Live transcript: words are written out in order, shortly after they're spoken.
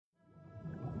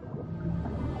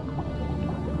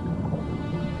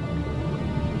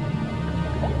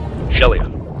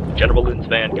Shelia, General Lin's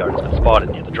vanguard has been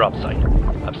spotted near the drop site.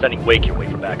 I'm sending Wake your way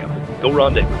for backup. Go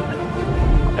rendezvous with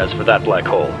him. As for that black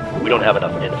hole, we don't have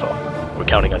enough info. We're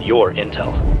counting on your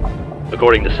intel.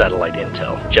 According to satellite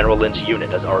intel, General Lin's unit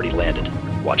has already landed.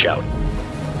 Watch out.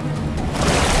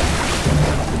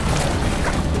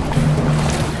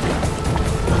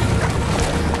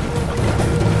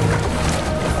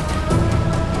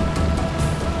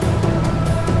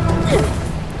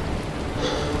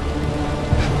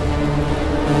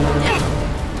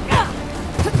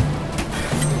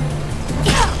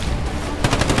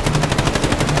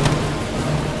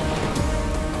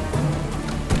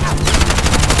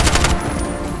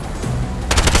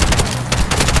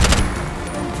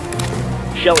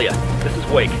 Shelia, this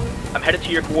is Wake. I'm headed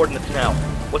to your coordinates now.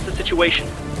 What's the situation?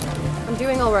 I'm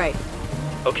doing all right.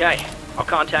 Okay, I'll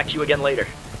contact you again later.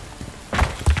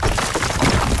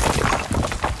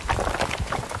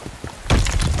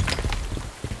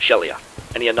 Shelia,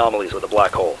 any anomalies with a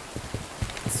black hole?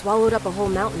 It swallowed up a whole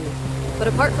mountain. But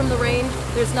apart from the range,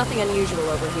 there's nothing unusual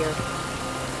over here.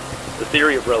 The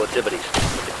theory of relativity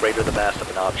states that the greater the mass of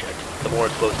an object, the more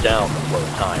it slows down the flow of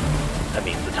time. That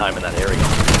means the time in that area.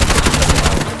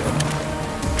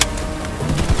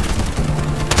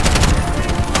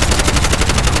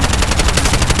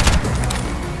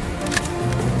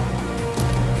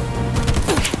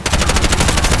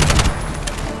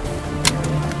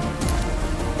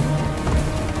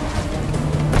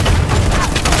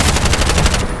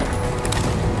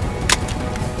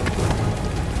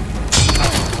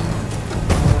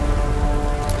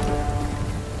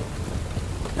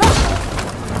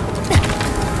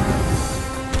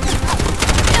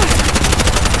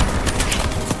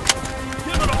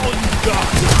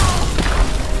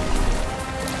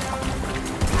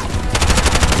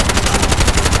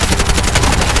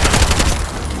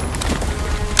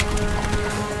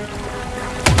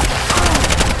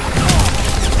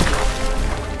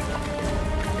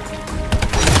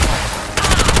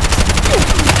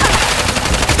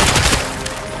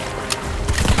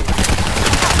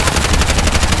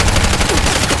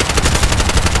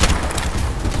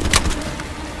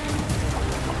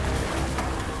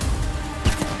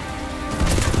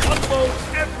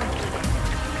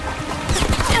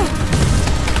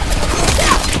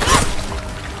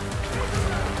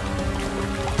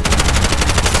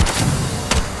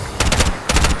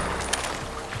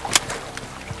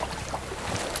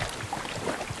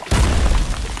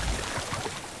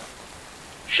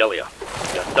 Shelia,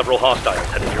 we got several hostiles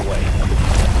headed your way.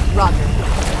 Roger.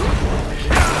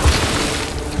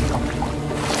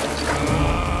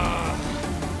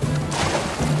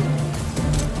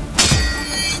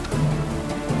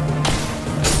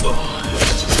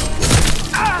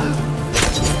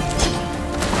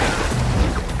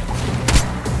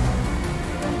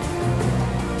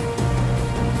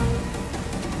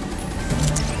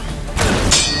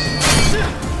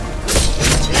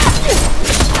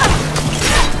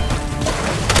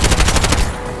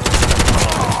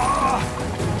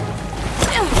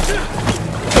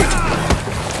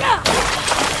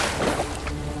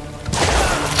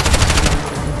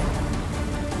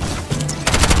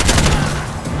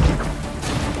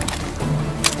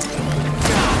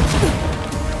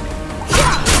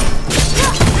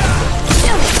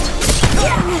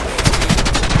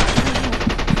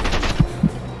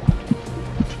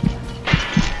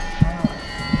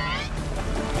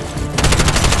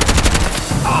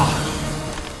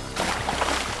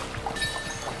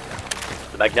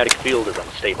 The magnetic field is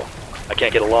unstable. I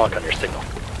can't get a lock on your signal.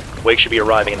 Wake should be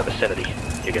arriving in the vicinity.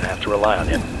 You're gonna have to rely on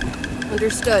him.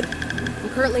 Understood. I'm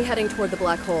currently heading toward the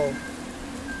black hole.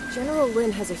 General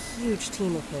Lin has a huge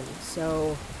team with him,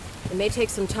 so it may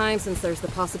take some time since there's the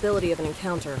possibility of an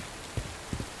encounter.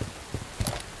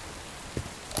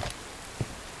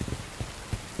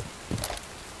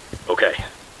 Okay.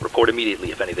 Report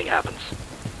immediately if anything happens.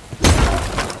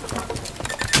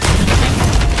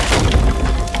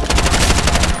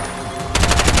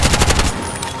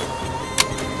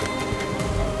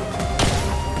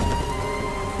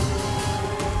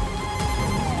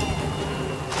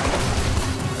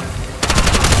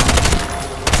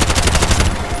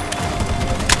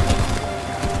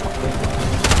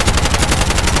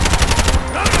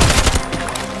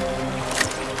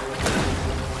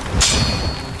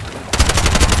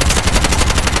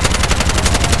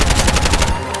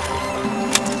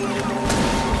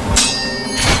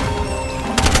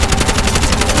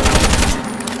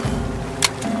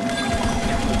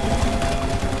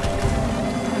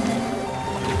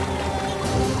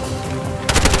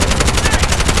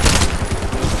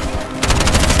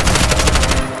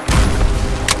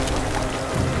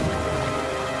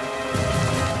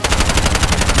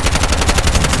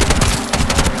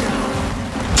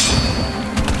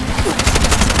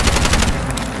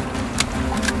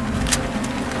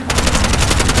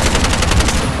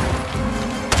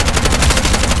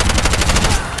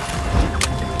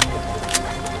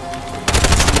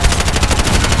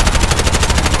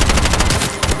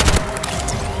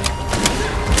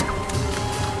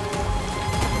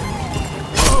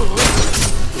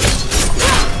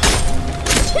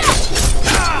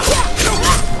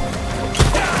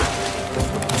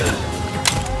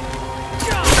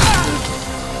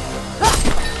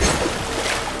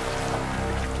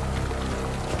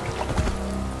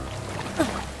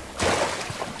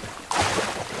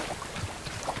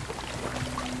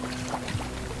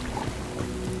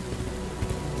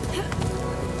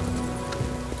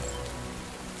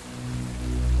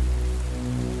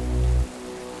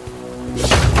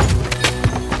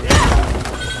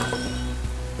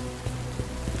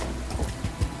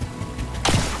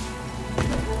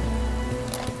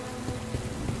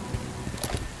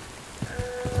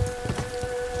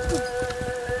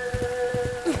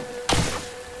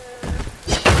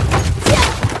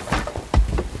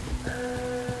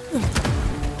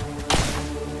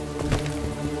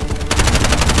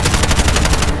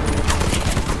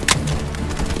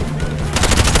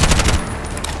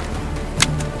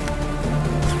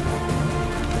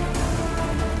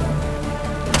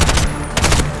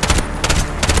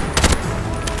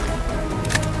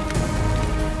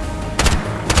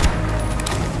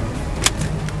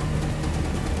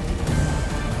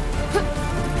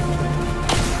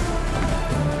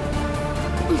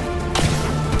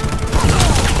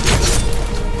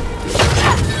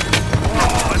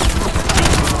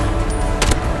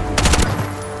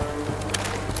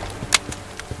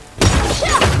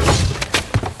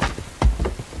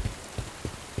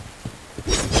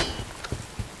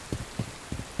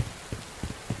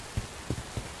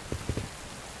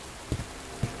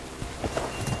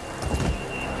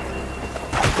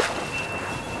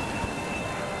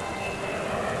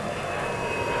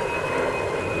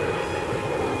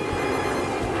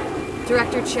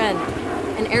 Director Chen,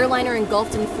 an airliner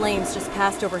engulfed in flames just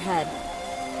passed overhead.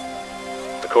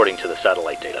 According to the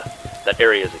satellite data, that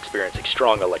area is experiencing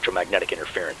strong electromagnetic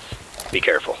interference. Be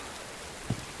careful.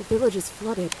 The village is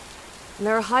flooded, and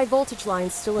there are high voltage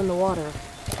lines still in the water.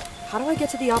 How do I get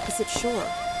to the opposite shore?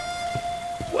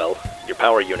 Well, your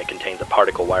power unit contains a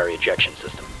particle wire ejection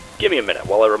system. Give me a minute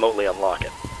while I remotely unlock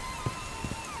it.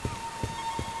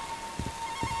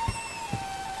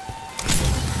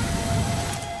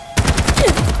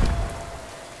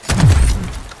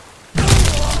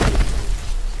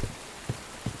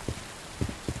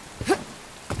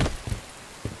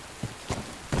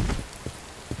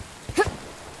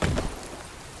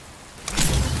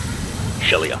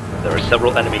 Shelia, there are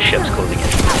several enemy ships closing in.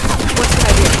 What should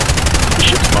I do? The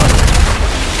ship's monitored.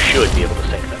 You should be able to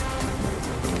sink them.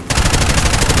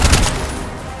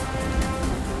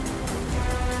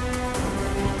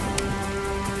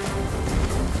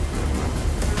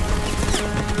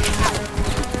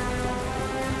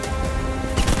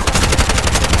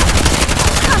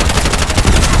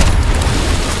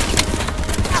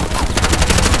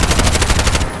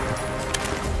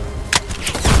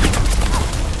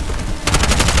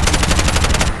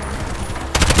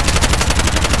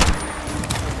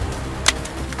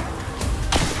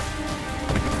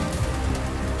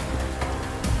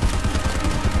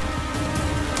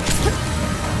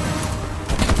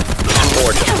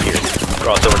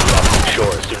 Cross over to the opposite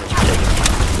shore as soon as you take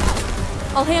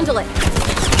it. I'll handle it.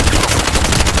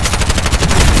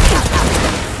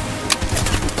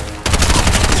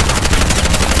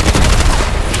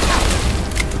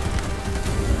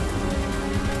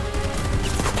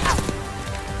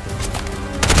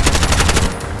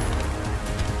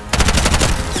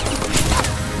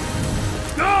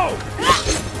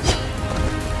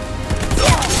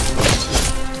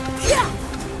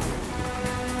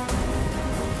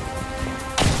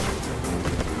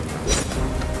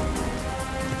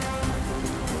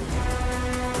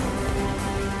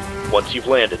 Once you've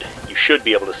landed, you should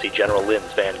be able to see General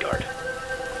Lin's vanguard.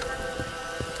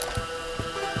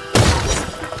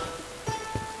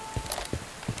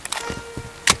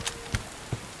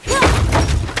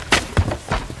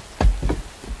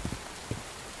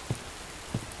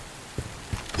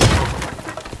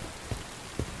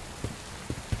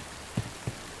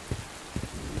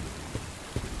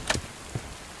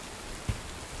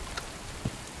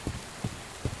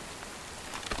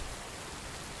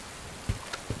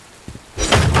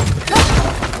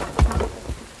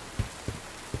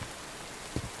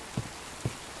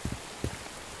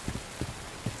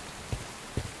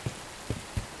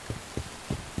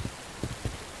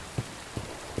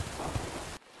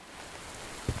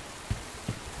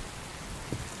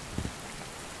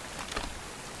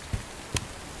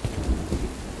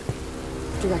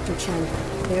 Director Chen,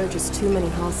 there are just too many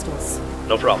hostiles.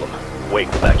 No problem. Wake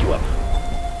will back you up.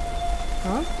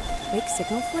 Huh? Wake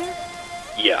signal flare?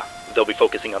 Yeah, they'll be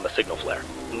focusing on the signal flare.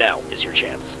 Now is your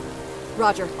chance.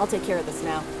 Roger, I'll take care of this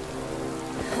now.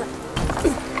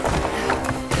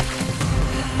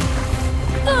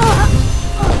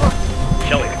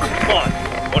 Shelly, come on.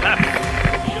 What happened?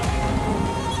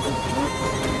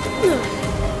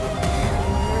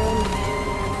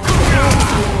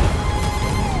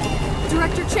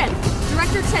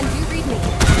 Director Chen, do you read me?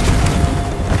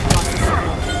 Lost the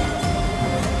signal.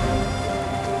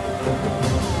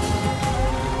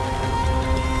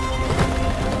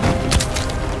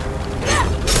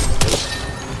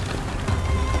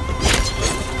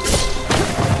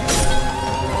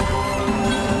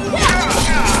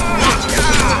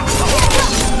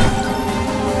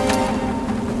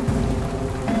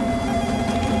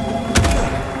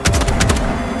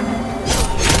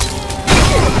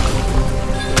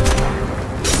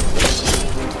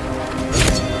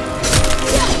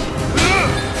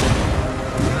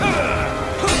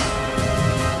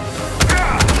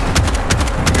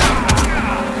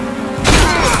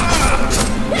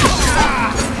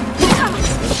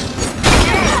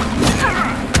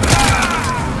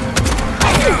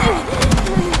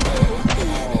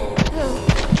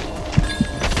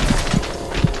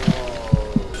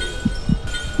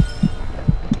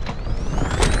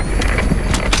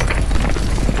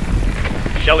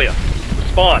 Shelia,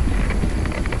 respond.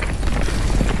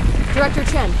 Director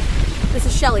Chen, this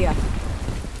is Shelia.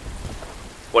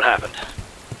 What happened?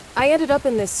 I ended up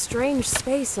in this strange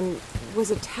space and was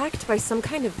attacked by some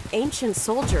kind of ancient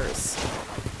soldiers.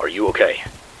 Are you okay?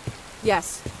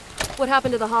 Yes. What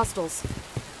happened to the hostiles?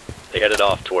 They headed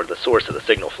off toward the source of the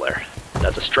signal flare.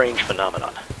 That's a strange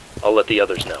phenomenon. I'll let the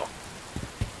others know.